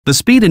The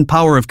speed and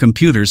power of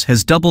computers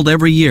has doubled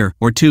every year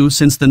or two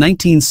since the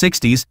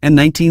 1960s and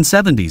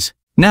 1970s.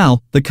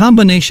 Now, the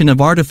combination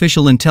of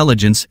artificial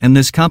intelligence and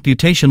this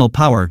computational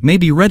power may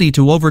be ready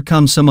to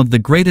overcome some of the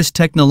greatest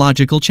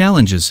technological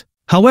challenges.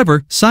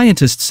 However,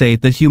 scientists say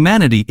that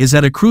humanity is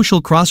at a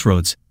crucial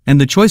crossroads, and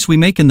the choice we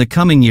make in the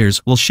coming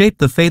years will shape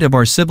the fate of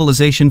our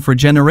civilization for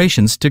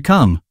generations to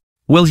come.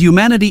 Will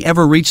humanity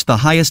ever reach the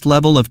highest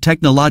level of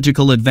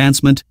technological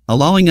advancement,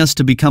 allowing us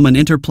to become an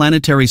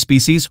interplanetary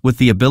species with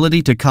the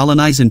ability to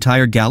colonize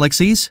entire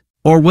galaxies?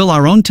 Or will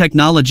our own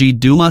technology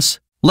doom us?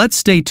 Let's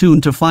stay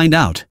tuned to find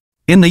out.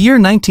 In the year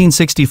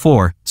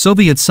 1964,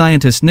 Soviet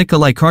scientist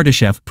Nikolai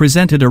Kardashev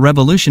presented a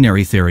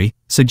revolutionary theory,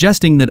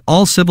 suggesting that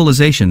all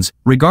civilizations,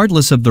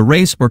 regardless of the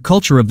race or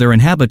culture of their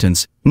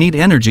inhabitants, need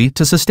energy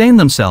to sustain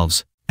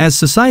themselves. As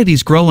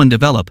societies grow and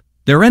develop,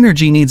 their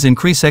energy needs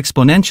increase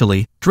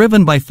exponentially,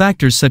 driven by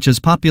factors such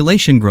as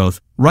population growth,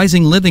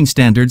 rising living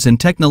standards, and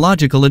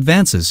technological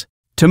advances.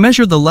 To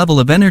measure the level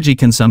of energy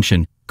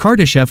consumption,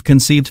 Kardashev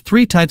conceived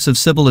 3 types of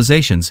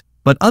civilizations,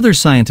 but other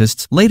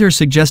scientists later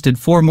suggested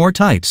 4 more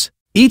types.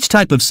 Each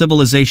type of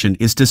civilization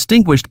is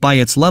distinguished by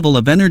its level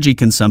of energy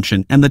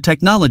consumption and the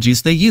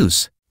technologies they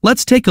use.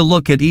 Let's take a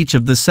look at each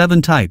of the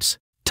 7 types.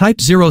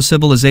 Type 0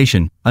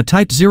 civilization. A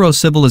Type 0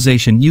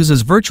 civilization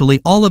uses virtually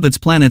all of its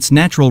planet's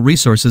natural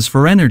resources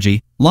for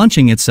energy,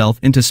 launching itself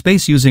into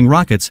space using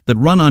rockets that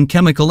run on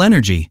chemical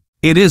energy.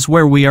 It is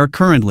where we are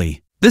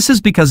currently. This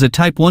is because a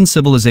Type 1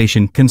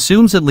 civilization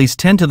consumes at least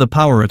 10 to the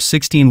power of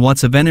 16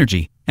 watts of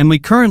energy, and we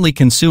currently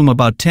consume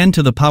about 10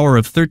 to the power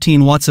of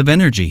 13 watts of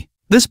energy.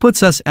 This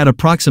puts us at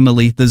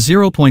approximately the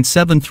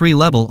 0.73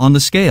 level on the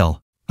scale.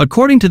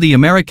 According to the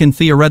American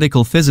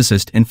theoretical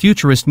physicist and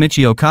futurist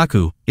Michio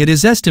Kaku, it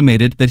is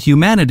estimated that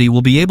humanity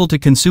will be able to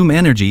consume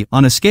energy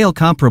on a scale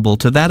comparable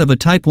to that of a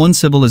Type 1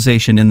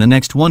 civilization in the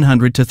next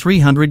 100 to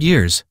 300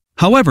 years.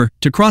 However,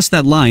 to cross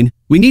that line,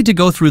 we need to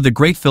go through the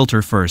Great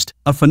Filter first,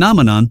 a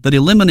phenomenon that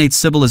eliminates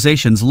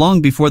civilizations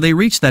long before they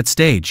reach that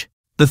stage.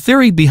 The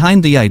theory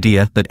behind the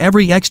idea that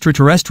every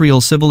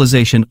extraterrestrial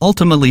civilization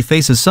ultimately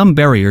faces some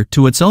barrier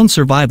to its own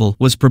survival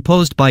was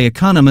proposed by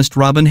economist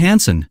Robin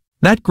Hanson.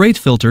 That great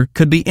filter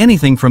could be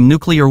anything from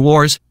nuclear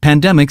wars,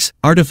 pandemics,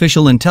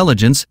 artificial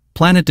intelligence,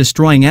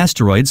 planet-destroying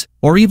asteroids,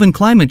 or even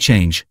climate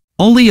change.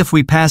 Only if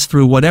we pass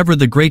through whatever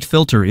the great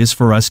filter is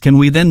for us can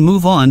we then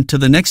move on to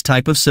the next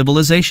type of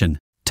civilization.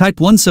 Type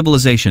 1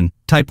 civilization.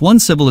 Type 1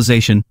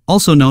 civilization,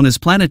 also known as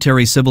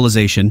planetary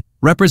civilization,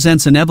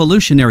 represents an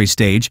evolutionary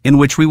stage in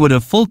which we would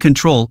have full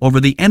control over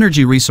the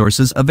energy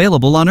resources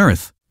available on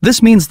Earth.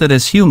 This means that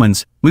as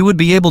humans, we would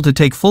be able to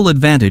take full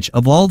advantage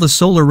of all the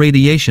solar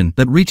radiation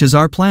that reaches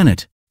our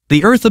planet.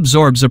 The Earth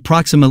absorbs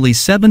approximately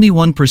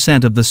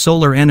 71% of the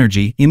solar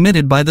energy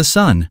emitted by the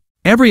Sun.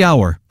 Every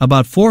hour,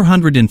 about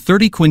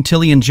 430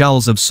 quintillion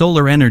joules of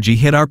solar energy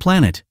hit our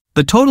planet.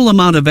 The total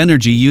amount of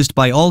energy used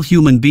by all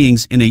human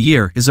beings in a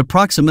year is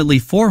approximately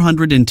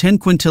 410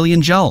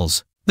 quintillion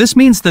joules. This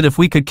means that if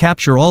we could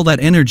capture all that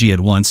energy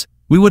at once,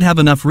 we would have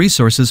enough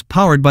resources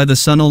powered by the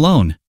sun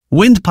alone.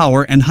 Wind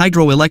power and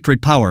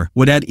hydroelectric power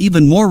would add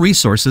even more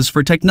resources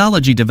for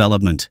technology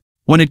development.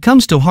 When it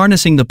comes to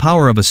harnessing the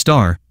power of a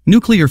star,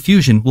 nuclear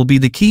fusion will be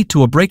the key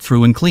to a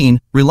breakthrough in clean,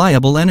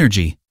 reliable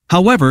energy.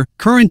 However,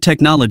 current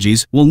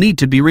technologies will need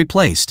to be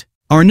replaced.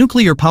 Our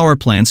nuclear power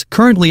plants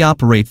currently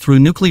operate through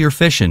nuclear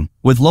fission,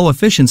 with low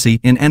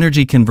efficiency in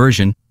energy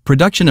conversion,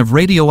 production of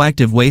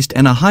radioactive waste,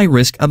 and a high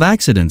risk of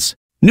accidents.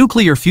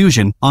 Nuclear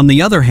fusion, on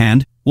the other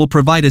hand, will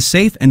provide a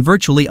safe and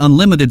virtually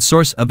unlimited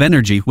source of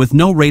energy with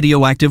no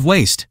radioactive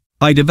waste.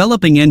 By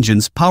developing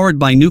engines powered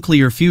by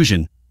nuclear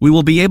fusion, we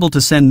will be able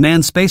to send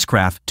manned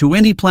spacecraft to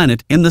any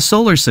planet in the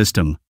solar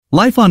system.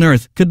 Life on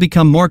Earth could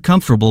become more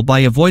comfortable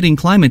by avoiding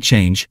climate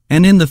change,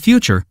 and in the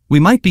future, we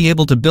might be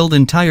able to build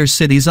entire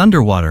cities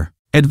underwater.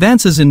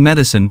 Advances in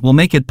medicine will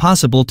make it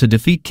possible to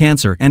defeat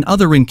cancer and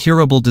other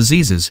incurable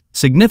diseases,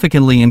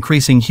 significantly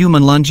increasing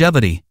human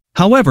longevity.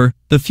 However,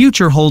 the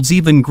future holds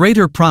even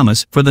greater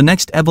promise for the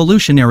next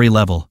evolutionary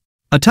level.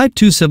 A Type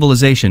 2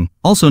 civilization,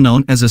 also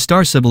known as a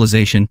star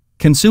civilization,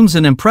 consumes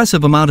an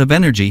impressive amount of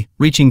energy,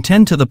 reaching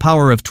 10 to the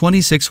power of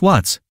 26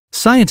 watts.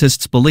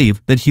 Scientists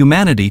believe that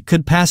humanity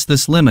could pass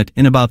this limit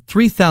in about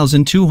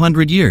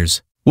 3,200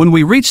 years. When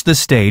we reach this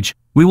stage,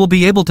 we will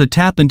be able to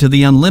tap into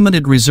the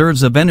unlimited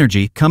reserves of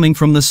energy coming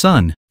from the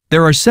sun.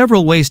 There are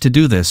several ways to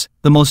do this,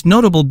 the most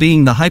notable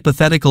being the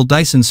hypothetical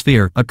Dyson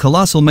sphere, a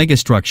colossal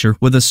megastructure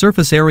with a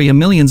surface area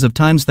millions of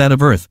times that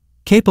of Earth,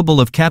 capable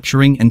of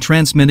capturing and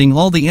transmitting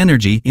all the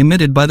energy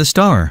emitted by the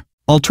star.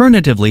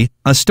 Alternatively,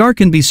 a star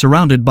can be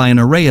surrounded by an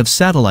array of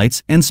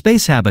satellites and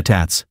space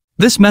habitats.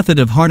 This method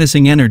of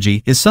harnessing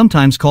energy is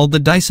sometimes called the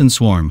Dyson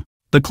swarm.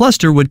 The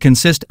cluster would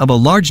consist of a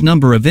large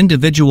number of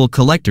individual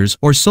collectors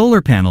or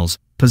solar panels,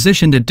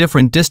 positioned at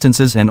different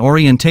distances and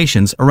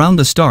orientations around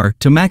the star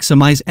to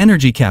maximize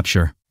energy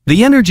capture.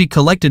 The energy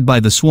collected by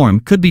the swarm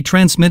could be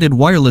transmitted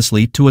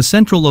wirelessly to a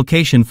central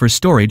location for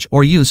storage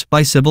or use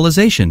by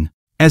civilization.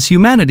 As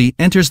humanity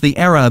enters the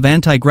era of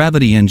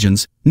anti-gravity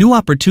engines, new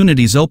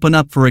opportunities open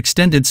up for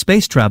extended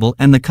space travel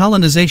and the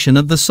colonization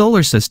of the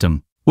solar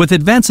system. With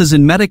advances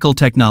in medical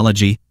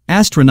technology,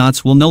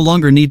 astronauts will no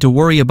longer need to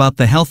worry about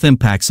the health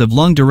impacts of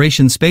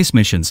long-duration space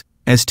missions,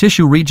 as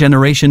tissue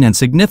regeneration and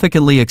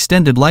significantly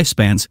extended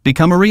lifespans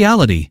become a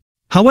reality.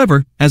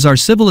 However, as our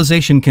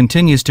civilization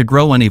continues to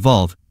grow and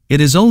evolve,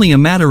 it is only a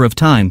matter of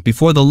time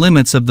before the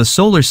limits of the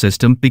solar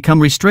system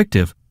become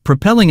restrictive,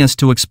 propelling us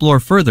to explore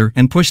further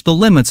and push the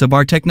limits of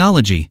our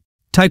technology.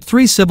 Type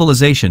 3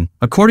 civilization.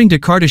 According to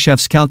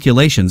Kardashev's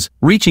calculations,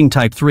 reaching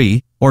Type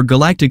 3, or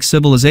galactic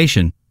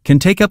civilization, can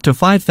take up to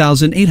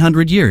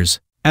 5,800 years.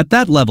 At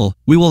that level,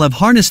 we will have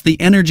harnessed the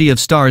energy of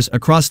stars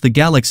across the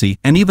galaxy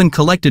and even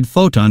collected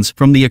photons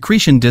from the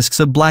accretion disks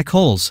of black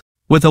holes.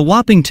 With a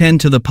whopping 10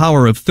 to the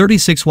power of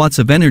 36 watts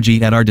of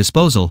energy at our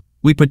disposal,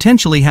 we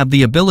potentially have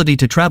the ability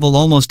to travel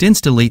almost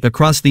instantly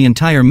across the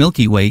entire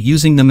Milky Way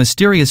using the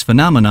mysterious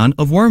phenomenon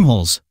of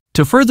wormholes.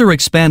 To further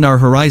expand our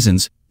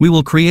horizons, we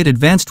will create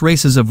advanced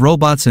races of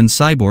robots and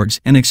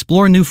cyborgs and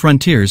explore new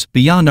frontiers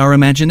beyond our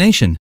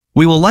imagination.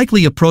 We will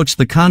likely approach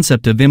the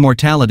concept of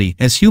immortality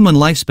as human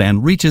lifespan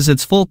reaches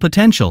its full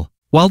potential.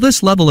 While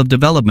this level of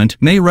development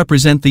may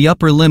represent the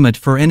upper limit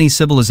for any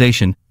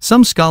civilization,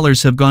 some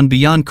scholars have gone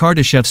beyond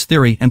Kardashev's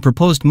theory and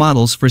proposed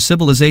models for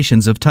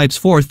civilizations of types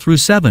 4 through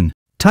 7.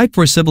 Type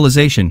 4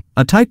 civilization.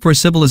 A Type 4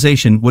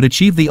 civilization would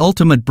achieve the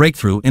ultimate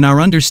breakthrough in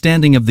our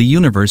understanding of the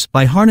universe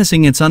by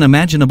harnessing its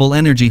unimaginable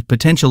energy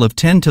potential of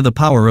 10 to the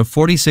power of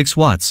 46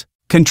 watts.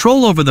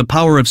 Control over the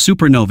power of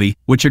supernovae,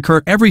 which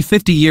occur every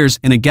 50 years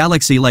in a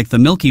galaxy like the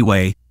Milky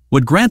Way,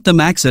 would grant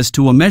them access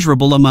to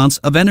immeasurable amounts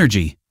of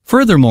energy.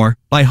 Furthermore,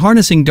 by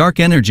harnessing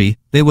dark energy,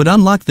 they would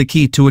unlock the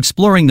key to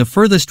exploring the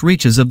furthest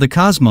reaches of the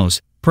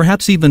cosmos,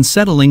 perhaps even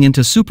settling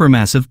into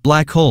supermassive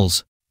black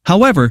holes.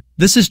 However,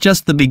 this is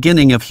just the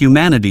beginning of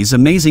humanity's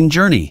amazing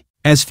journey.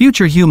 As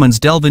future humans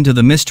delve into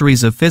the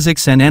mysteries of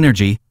physics and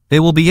energy, they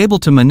will be able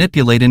to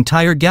manipulate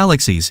entire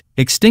galaxies,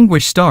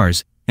 extinguish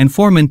stars, and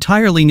form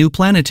entirely new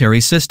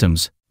planetary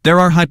systems. There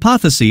are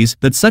hypotheses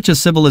that such a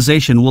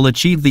civilization will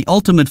achieve the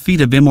ultimate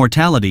feat of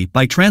immortality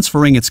by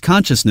transferring its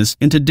consciousness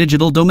into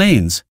digital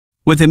domains.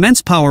 With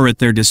immense power at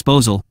their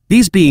disposal,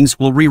 these beings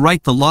will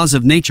rewrite the laws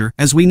of nature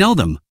as we know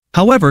them.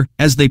 However,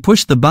 as they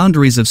push the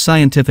boundaries of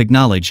scientific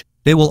knowledge,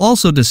 they will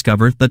also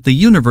discover that the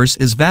universe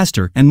is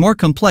vaster and more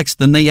complex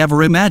than they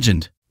ever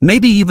imagined.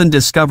 Maybe even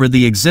discover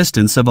the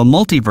existence of a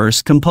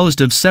multiverse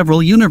composed of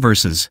several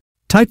universes.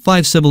 Type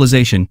 5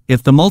 civilization.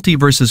 If the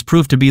multiverses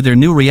prove to be their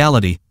new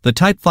reality, the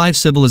Type 5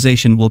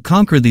 civilization will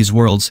conquer these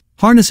worlds,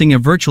 harnessing a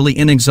virtually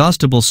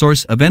inexhaustible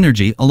source of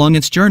energy along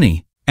its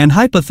journey. And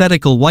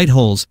hypothetical white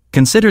holes,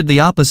 considered the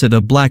opposite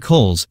of black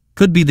holes,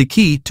 could be the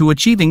key to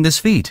achieving this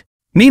feat.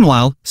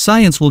 Meanwhile,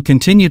 science will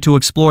continue to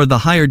explore the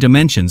higher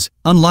dimensions,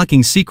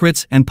 unlocking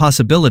secrets and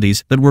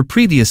possibilities that were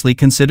previously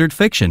considered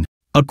fiction.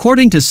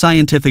 According to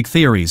scientific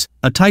theories,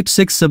 a Type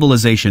 6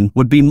 civilization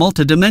would be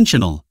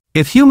multidimensional.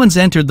 If humans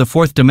entered the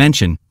fourth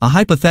dimension, a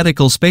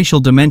hypothetical spatial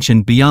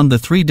dimension beyond the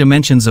three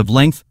dimensions of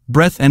length,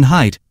 breadth and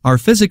height, our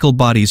physical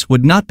bodies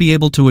would not be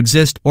able to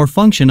exist or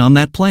function on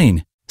that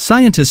plane.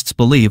 Scientists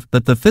believe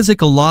that the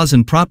physical laws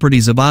and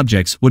properties of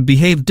objects would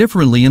behave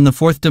differently in the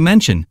fourth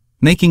dimension,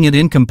 making it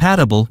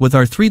incompatible with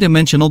our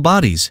three-dimensional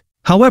bodies.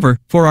 However,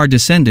 for our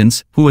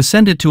descendants, who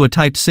ascended to a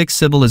Type 6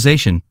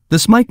 civilization,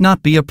 this might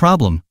not be a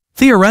problem.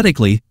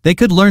 Theoretically, they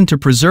could learn to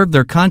preserve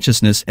their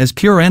consciousness as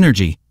pure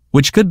energy,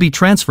 which could be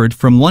transferred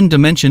from one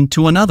dimension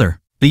to another.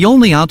 The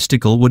only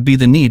obstacle would be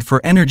the need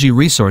for energy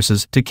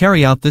resources to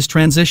carry out this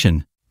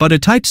transition. But a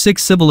Type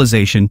 6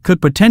 civilization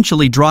could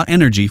potentially draw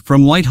energy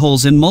from white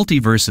holes in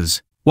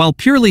multiverses. While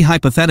purely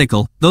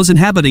hypothetical, those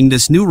inhabiting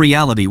this new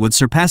reality would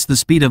surpass the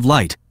speed of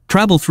light,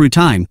 travel through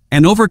time,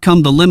 and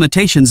overcome the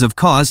limitations of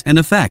cause and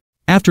effect.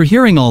 After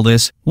hearing all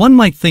this, one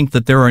might think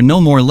that there are no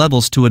more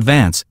levels to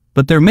advance,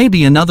 but there may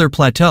be another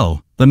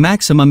plateau, the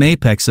maximum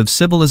apex of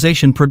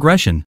civilization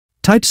progression.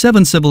 Type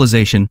 7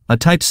 civilization. A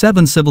Type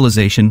 7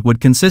 civilization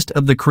would consist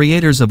of the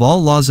creators of all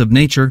laws of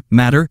nature,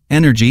 matter,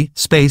 energy,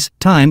 space,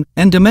 time,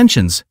 and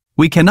dimensions.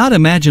 We cannot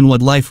imagine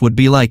what life would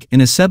be like in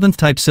a 7th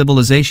type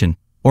civilization,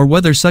 or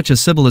whether such a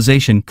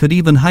civilization could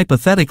even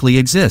hypothetically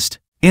exist.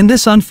 In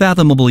this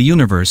unfathomable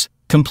universe,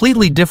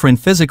 completely different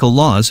physical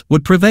laws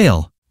would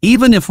prevail.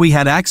 Even if we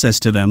had access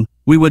to them,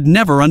 we would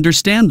never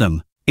understand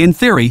them. In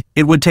theory,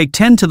 it would take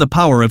 10 to the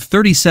power of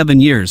 37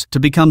 years to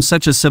become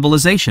such a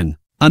civilization.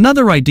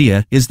 Another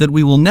idea is that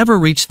we will never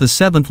reach the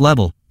 7th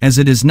level, as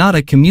it is not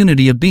a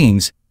community of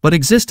beings, but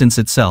existence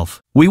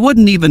itself. We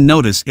wouldn't even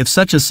notice if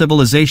such a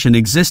civilization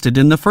existed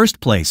in the first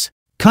place.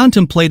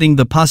 Contemplating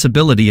the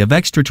possibility of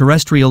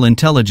extraterrestrial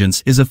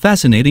intelligence is a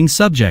fascinating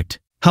subject.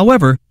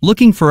 However,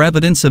 looking for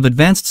evidence of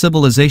advanced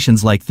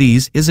civilizations like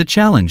these is a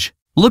challenge.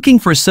 Looking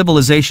for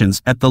civilizations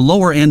at the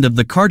lower end of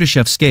the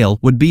Kardashev scale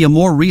would be a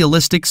more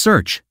realistic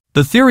search.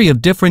 The theory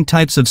of different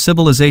types of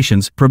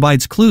civilizations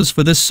provides clues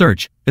for this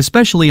search,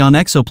 especially on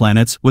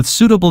exoplanets with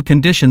suitable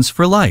conditions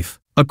for life.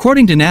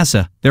 According to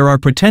NASA, there are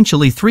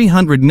potentially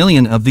 300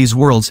 million of these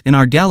worlds in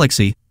our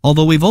galaxy,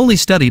 although we've only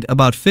studied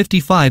about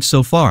 55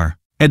 so far.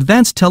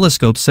 Advanced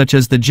telescopes such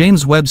as the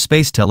James Webb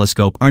Space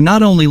Telescope are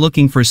not only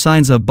looking for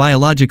signs of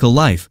biological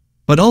life,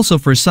 but also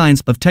for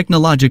signs of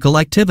technological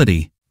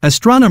activity.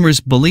 Astronomers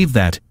believe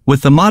that,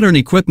 with the modern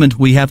equipment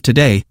we have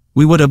today,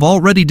 we would have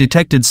already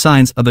detected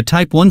signs of a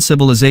Type 1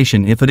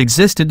 civilization if it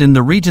existed in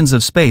the regions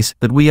of space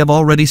that we have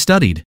already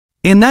studied.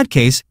 In that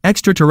case,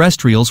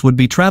 extraterrestrials would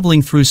be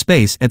traveling through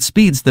space at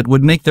speeds that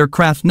would make their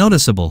craft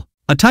noticeable.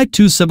 A Type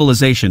 2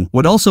 civilization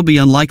would also be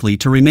unlikely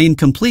to remain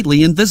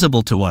completely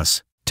invisible to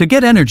us. To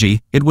get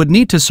energy, it would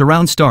need to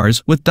surround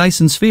stars with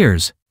Dyson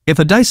spheres. If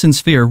a Dyson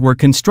sphere were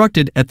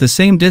constructed at the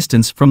same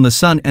distance from the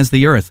Sun as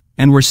the Earth,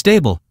 and were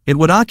stable, it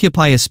would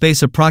occupy a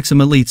space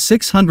approximately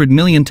 600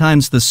 million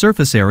times the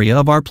surface area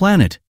of our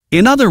planet.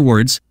 In other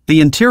words, the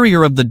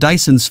interior of the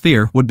Dyson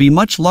sphere would be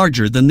much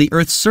larger than the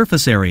Earth's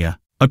surface area.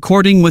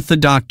 According with the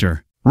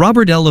Dr.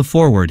 Robert L.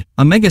 Forward,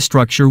 a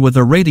megastructure with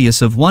a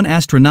radius of 1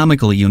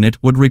 astronomical unit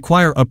would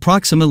require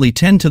approximately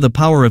 10 to the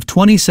power of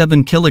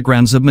 27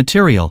 kilograms of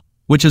material,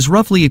 which is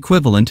roughly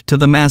equivalent to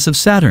the mass of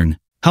Saturn.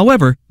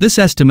 However, this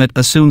estimate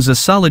assumes a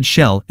solid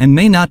shell and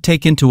may not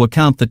take into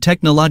account the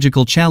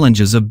technological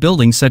challenges of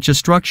building such a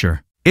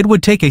structure. It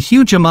would take a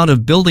huge amount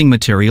of building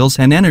materials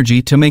and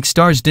energy to make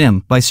stars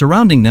dim by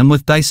surrounding them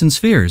with Dyson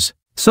spheres.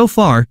 So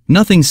far,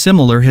 nothing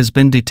similar has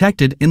been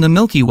detected in the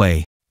Milky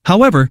Way.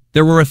 However,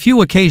 there were a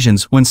few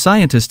occasions when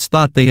scientists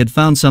thought they had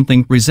found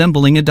something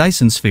resembling a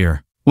Dyson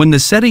sphere. When the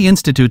SETI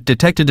Institute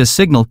detected a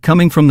signal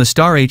coming from the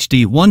star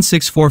HD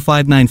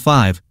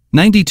 164595,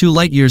 92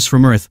 light-years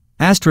from Earth,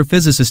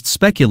 astrophysicists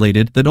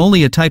speculated that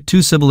only a Type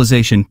 2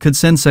 civilization could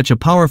send such a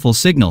powerful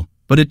signal,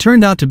 but it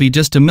turned out to be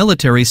just a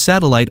military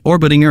satellite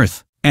orbiting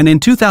Earth. And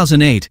in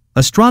 2008,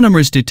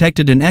 astronomers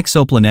detected an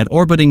exoplanet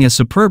orbiting a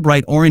superb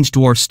bright orange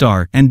dwarf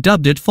star and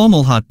dubbed it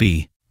Fomalhaut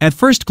b. At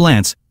first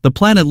glance, the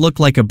planet looked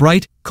like a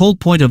bright, cold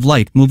point of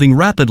light moving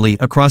rapidly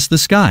across the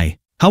sky.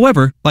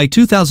 However, by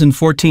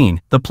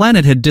 2014, the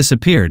planet had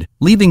disappeared,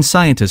 leaving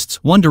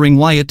scientists wondering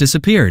why it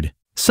disappeared.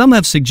 Some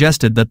have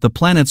suggested that the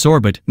planet's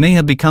orbit may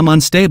have become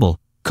unstable,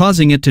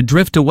 causing it to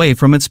drift away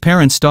from its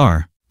parent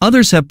star.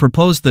 Others have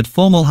proposed that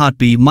Fomalhaut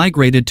b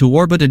migrated to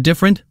orbit a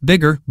different,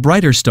 bigger,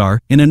 brighter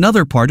star in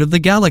another part of the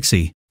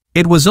galaxy.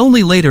 It was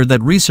only later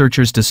that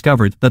researchers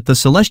discovered that the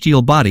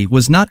celestial body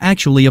was not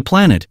actually a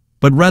planet,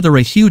 but rather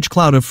a huge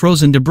cloud of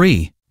frozen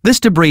debris. This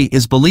debris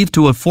is believed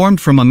to have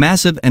formed from a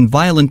massive and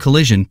violent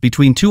collision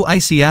between two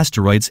icy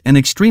asteroids, an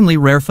extremely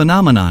rare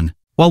phenomenon.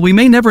 While we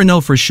may never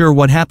know for sure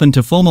what happened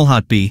to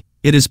Fomalhaut b,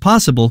 it is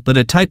possible that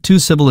a Type 2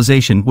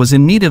 civilization was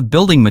in need of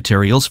building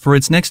materials for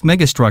its next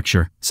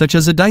megastructure, such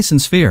as a Dyson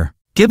sphere.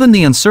 Given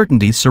the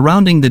uncertainty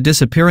surrounding the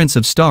disappearance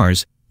of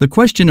stars, the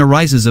question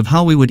arises of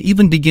how we would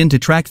even begin to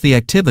track the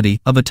activity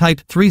of a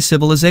Type 3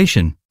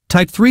 civilization.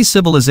 Type 3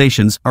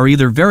 civilizations are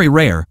either very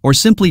rare or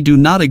simply do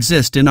not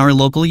exist in our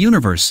local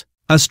universe.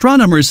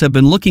 Astronomers have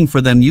been looking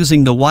for them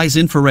using the WISE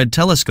infrared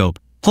telescope,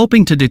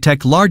 hoping to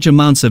detect large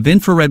amounts of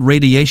infrared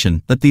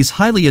radiation that these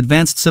highly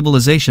advanced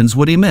civilizations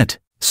would emit.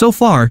 So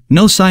far,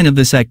 no sign of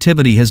this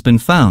activity has been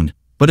found,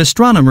 but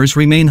astronomers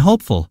remain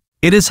hopeful.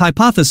 It is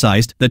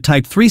hypothesized that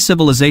Type 3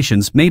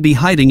 civilizations may be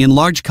hiding in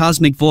large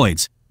cosmic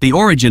voids, the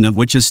origin of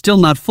which is still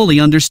not fully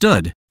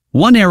understood.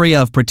 One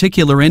area of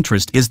particular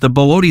interest is the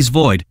Boötes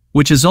void,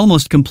 which is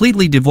almost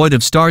completely devoid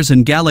of stars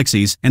and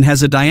galaxies and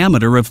has a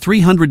diameter of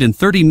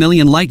 330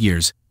 million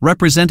light-years,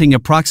 representing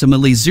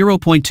approximately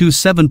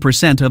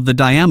 0.27% of the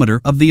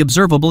diameter of the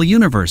observable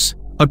universe.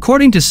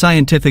 According to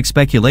scientific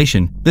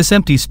speculation, this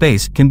empty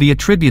space can be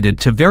attributed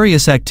to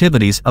various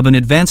activities of an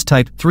advanced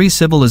Type 3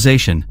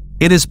 civilization.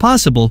 It is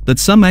possible that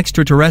some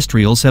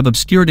extraterrestrials have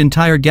obscured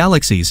entire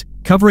galaxies,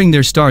 covering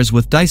their stars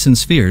with Dyson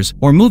spheres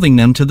or moving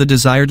them to the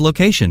desired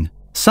location.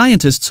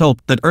 Scientists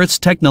hope that Earth's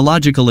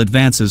technological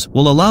advances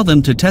will allow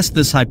them to test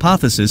this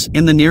hypothesis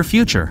in the near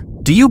future.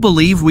 Do you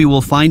believe we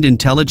will find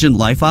intelligent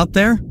life out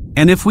there?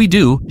 And if we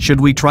do,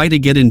 should we try to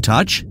get in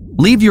touch?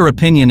 Leave your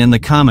opinion in the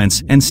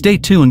comments and stay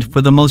tuned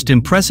for the most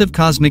impressive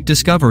cosmic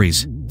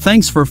discoveries.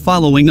 Thanks for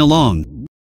following along.